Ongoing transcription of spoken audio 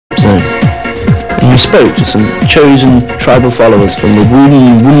and we spoke to some chosen tribal followers from the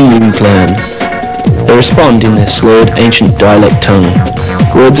Wunlin clan. They respond in their slurred ancient dialect tongue,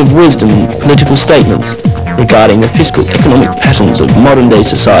 words of wisdom and political statements regarding the fiscal economic patterns of modern-day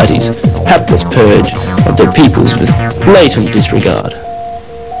society's hapless purge of their peoples with blatant disregard.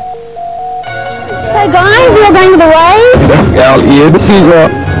 So guys, you're going to the rave?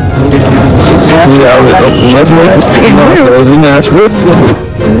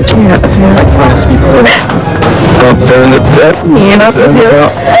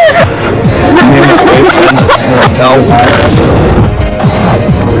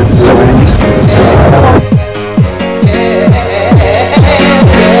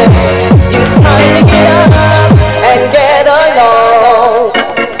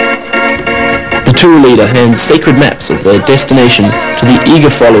 The tour leader hands sacred maps of their destination to the eager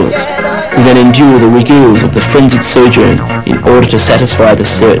followers, who then endure the rigors of the frenzied sojourn in order to satisfy the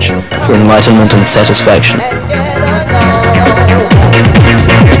search for enlightenment and satisfaction.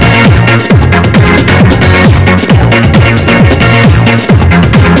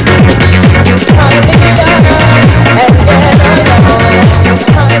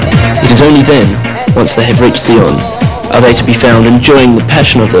 It is only then, once they have reached Sion, are they to be found enjoying the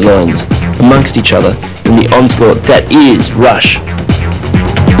passion of their lions amongst each other in the onslaught that is Rush.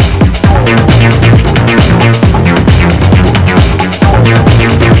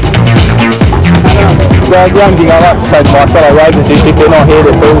 The one thing I like to say to my fellow ravers is if they're not here,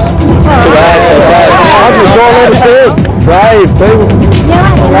 that feels too bad. So I'm just going there to see it. Rave, people.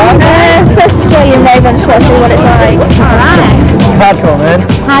 First Australian rave, I just want to see what it's like. Alright. Hardcore, man.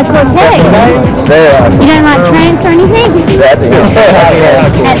 Hardcore too. You don't like trance or anything?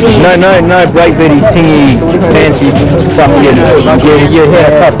 No breakbeaty, singy, fancy stuff you hear in the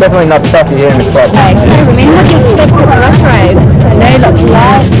club. Definitely not stuff you hear in the club. Okay, so what do you expect with the Rush Rave? I know lots of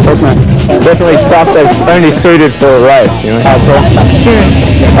light. Definitely stuff that's only suited for a rave, you know. Hardcore.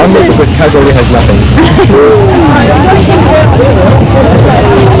 I'm not because Tavelli has nothing.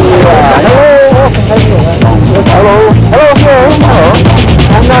 Hello.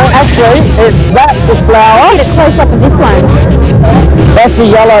 No, actually, it's that the flower. Get a close up of this one. That's a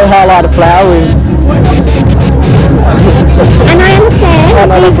yellow highlighter flower. And I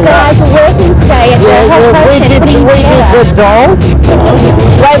understand these guys are working today at the whole process putting together. The doll.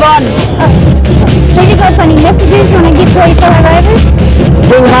 Rave on. So you got any messages you want to give to your fellow ravers?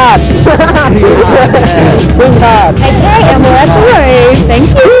 Bring hard. Bring hard. Okay, and we're at the rave. Thank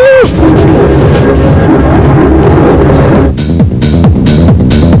you.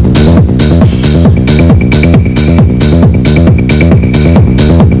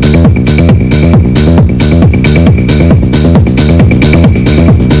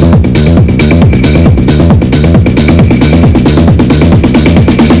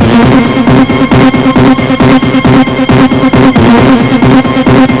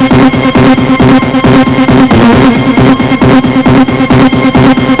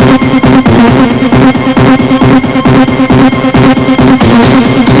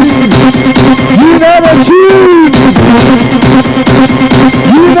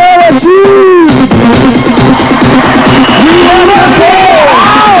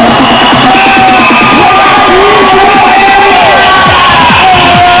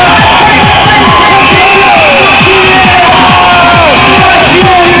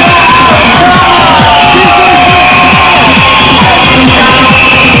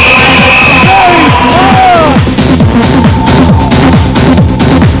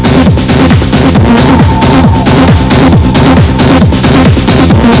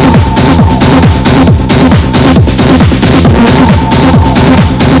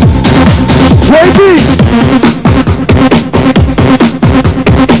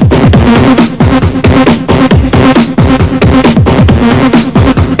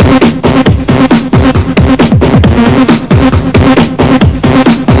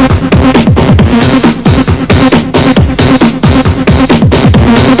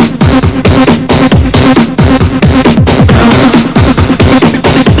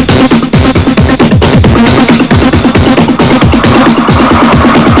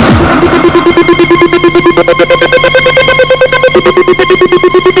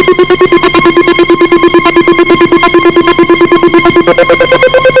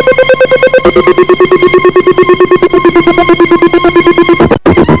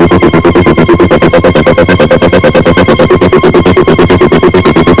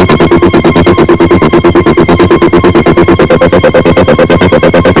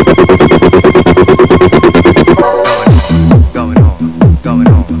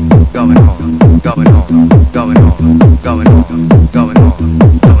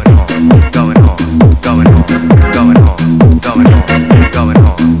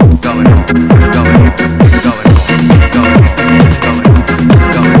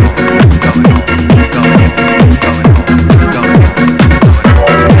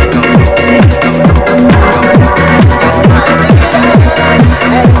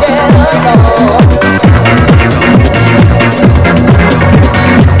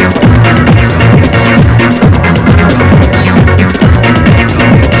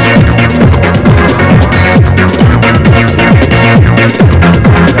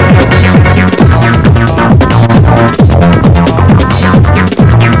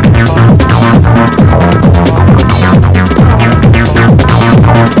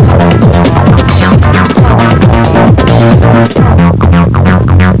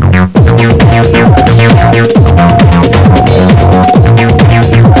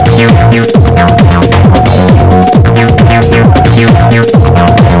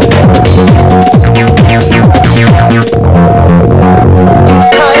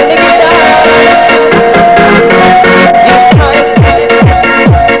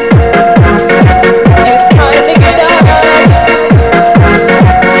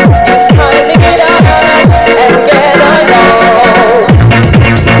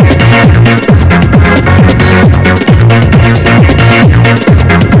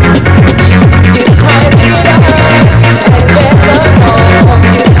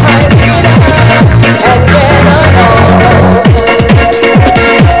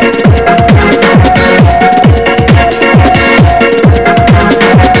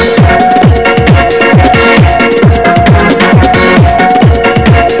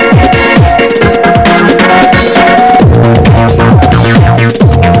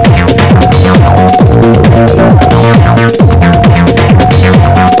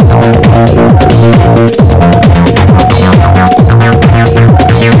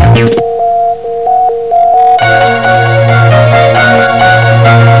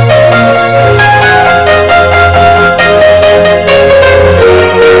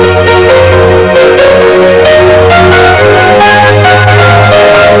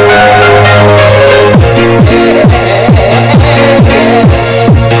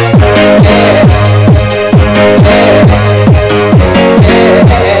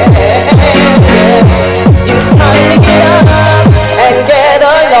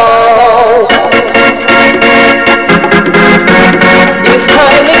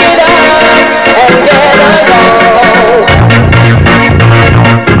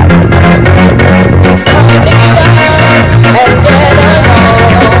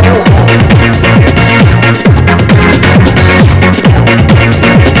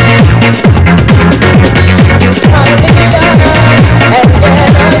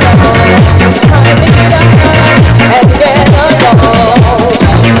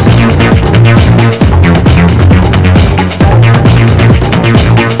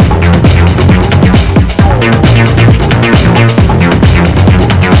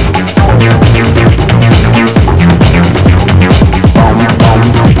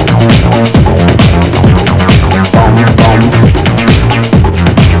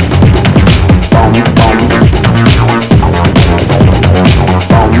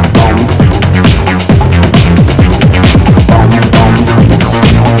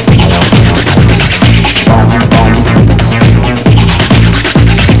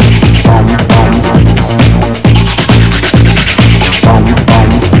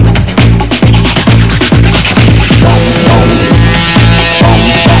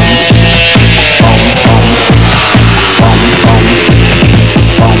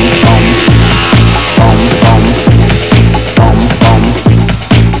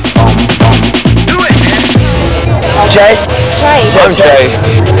 Chase? Chase. I'm Chase.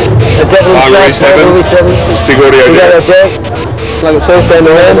 The devil himself, Rhys Seven. Big audio Jack. Like it says down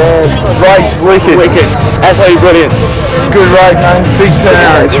the end. Right, wicked. Absolutely brilliant. Good ride, man. Big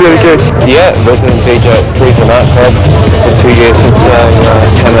turnout. It's really good. Yeah, resident DJ at Freezer Nightclub for 2 years since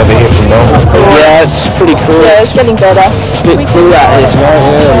came over here from Melbourne. Yeah, it's pretty cool. Yeah, it's getting better. It's a bit cool out here tonight,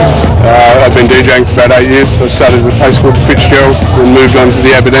 I've been DJing for about 8 years. I started at a place called Fitzgerald and moved on to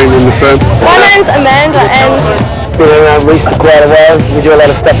the Aberdeen in the firm. My name's Amanda and been around Rhys for quite a while. We do a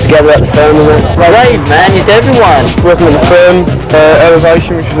lot of stuff together at the firm and that. Rave, man, he's everyone. Working at the firm,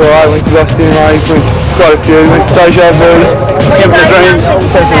 Elevation, which is alright. Went to Lost in Rave, went to quite a few. Went to Deja Vu, Temple of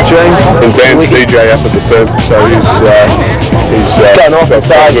Dreams, And Dan's DJ up at the firm, so he's going off the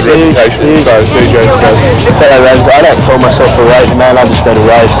side, good reputation as far as DJs go. I don't call myself a raver, man. I just go to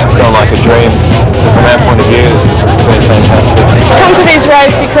raves. It's kind of like a dream. So from our point of view, it's been fantastic. come to these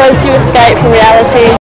raves because you escape from reality.